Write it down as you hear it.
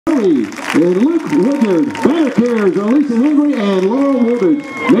Henry and Luke Woodard. Banner carriers are Lisa Henry and Laurel Woodard.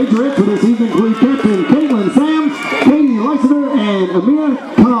 Major X for this season include Captain Caitlin Sams, Katie Lysander, and Amir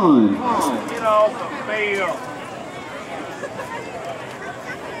Khan. Get off the field.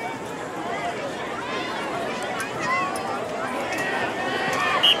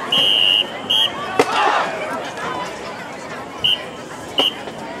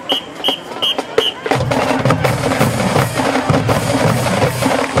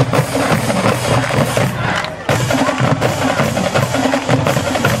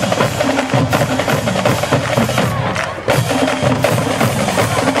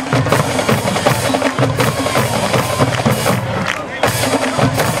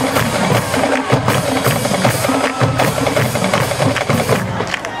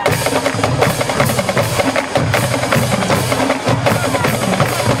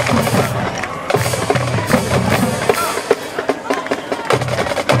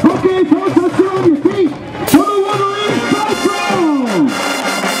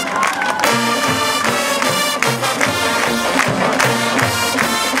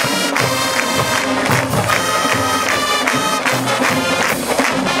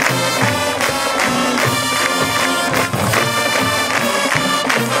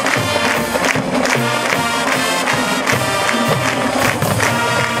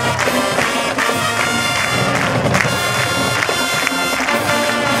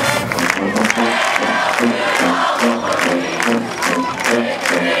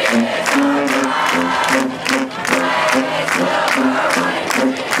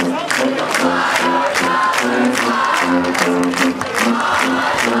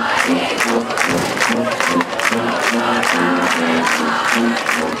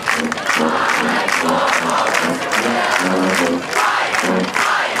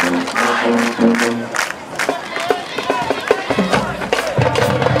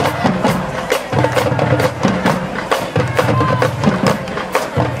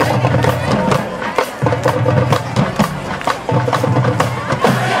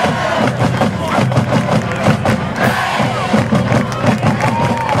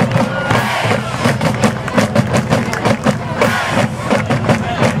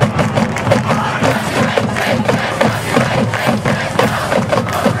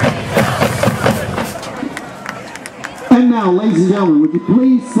 Ladies and gentlemen, would you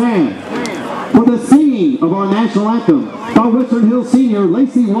please stand for the singing of our national anthem by Western Hills senior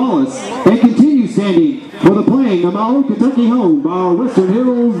Lacey Wallace, and continue standing for the playing of our Kentucky Home by our Western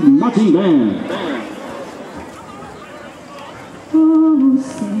Hills marching band. Oh,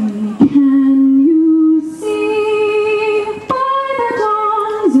 say can you see by the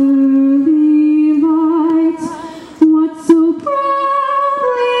dawn's early light what so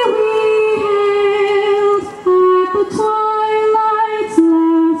proudly we hailed at the twilight's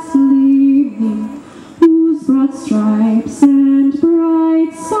last leaving, whose broad stripes and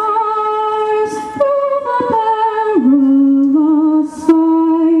bright stars through the perilous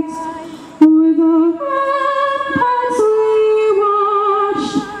fight o'er the ramparts we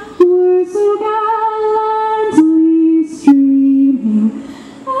watched were so gallantly streaming,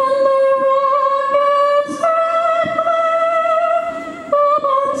 and the rockets red glare, the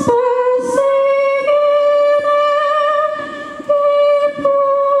bombs bursting in air, gave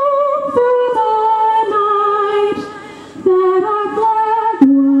proof through the night that our flag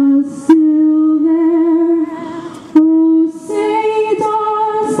was still there. Oh, say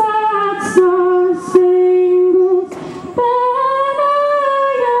does that star-spangled banner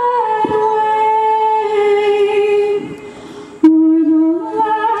yet wave o'er the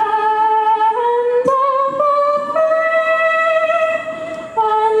land of the free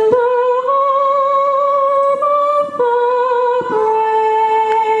and the home of the brave?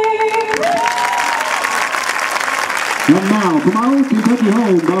 And now, from our own Kentucky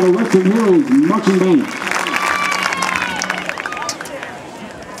Home by the Western Hills marching band.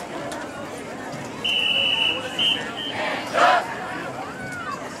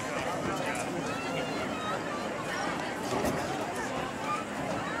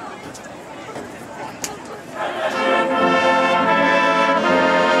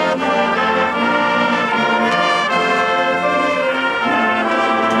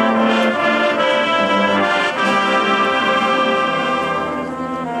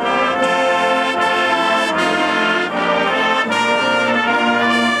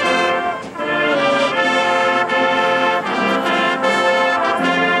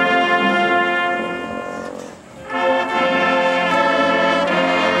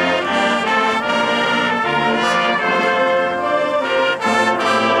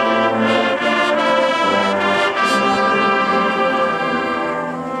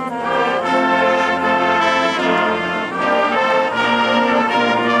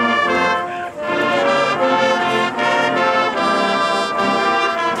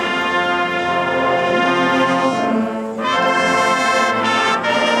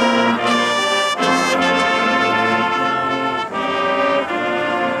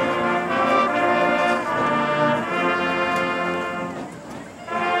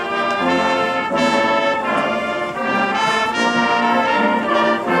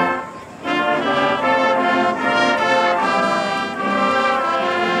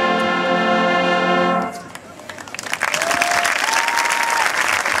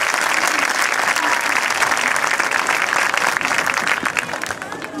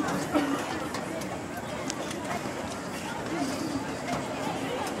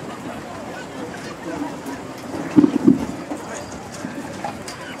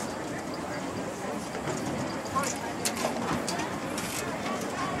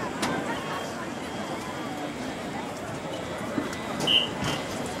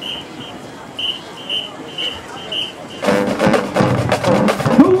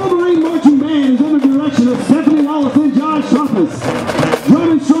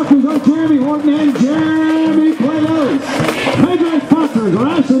 Jeremy Horton and Jeremy Platos. Major sponsors are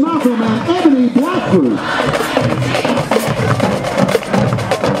Ashley Malcolm and Ebony Blackford.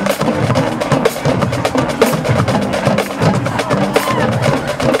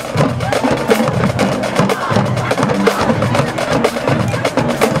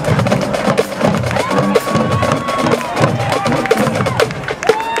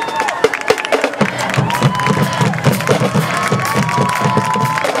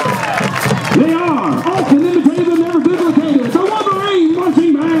 They are often imitated but never duplicated. The Wolverine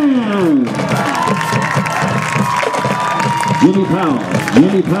Marching Band.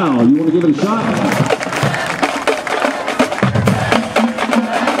 Jimmy Powell, you want to give it a shot?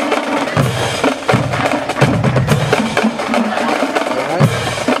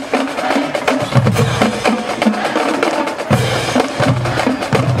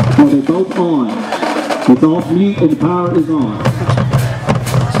 Oh, they're both on. It's off mute and the power is on.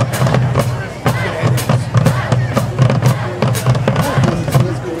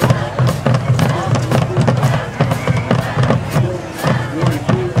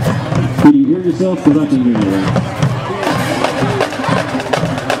 Can you hear yourself? Because I can hear you.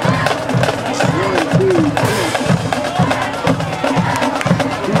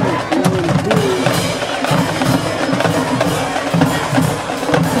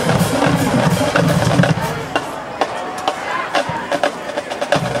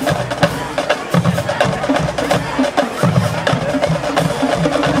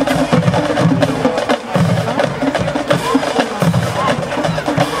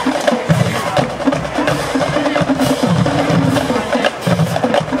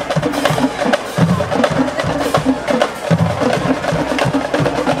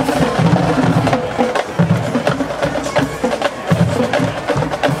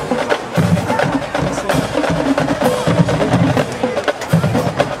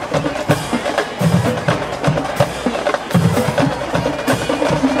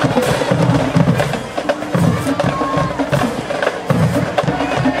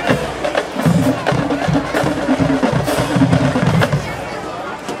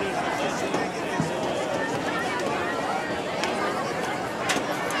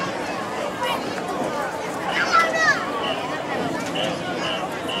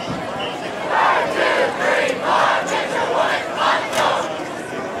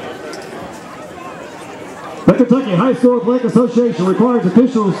 The Kentucky High School Athletic Association requires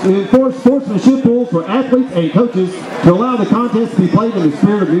officials to enforce sportsmanship rules for athletes and coaches to allow the contest to be played in the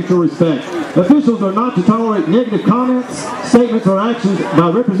spirit of mutual respect. Officials are not to tolerate negative comments, statements, or actions by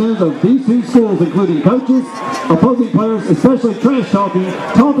representatives of these two schools, including coaches, opposing players, especially trash talking,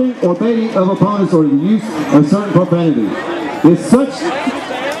 taunting, or baiting of opponents, or the use of certain profanity. If such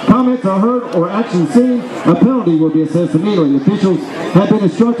comments are heard or actions seen, a penalty will be assessed immediately. Officials have been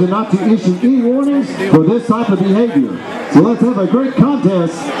instructed not to issue any warnings for this type of behavior. So let's have a great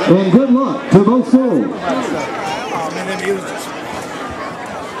contest and good luck to both schools.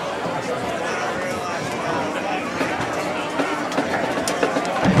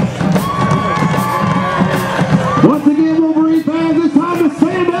 Once again, Wolverine fans, it's time to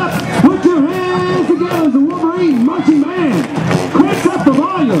stand up. Put your hands together as the Wolverine Marching Band cranks up the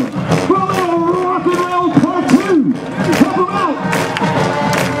volume for a little rock and roll part 2. Help them out.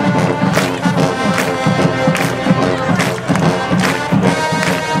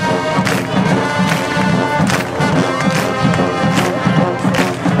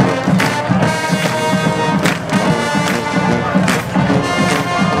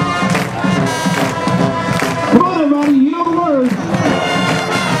 Come on, everybody, you know the words.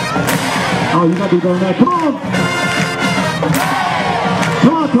 Oh, you gotta be doing that. Come on.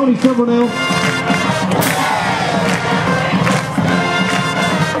 Come on, Tony Silvernail.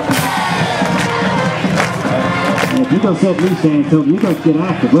 If you're gonna set me stand still, you gotta get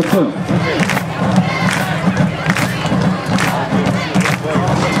active. Let's go.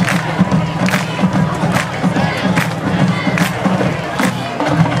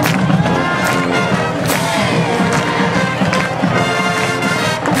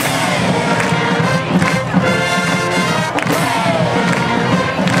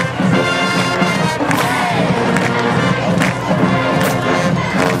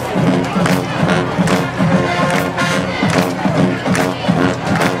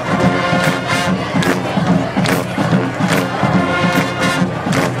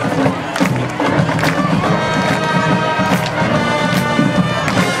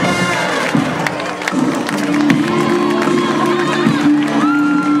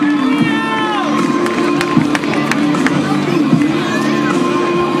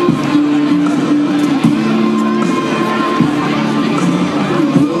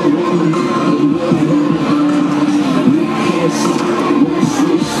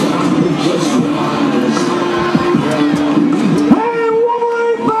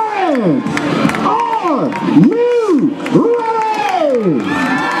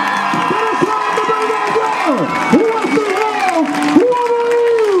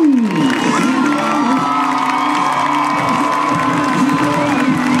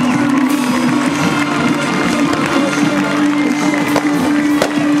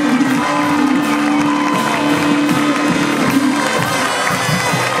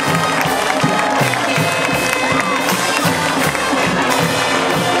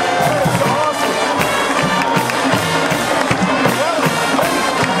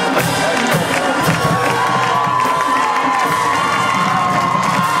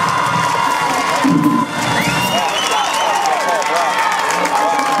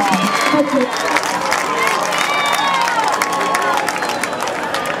 it.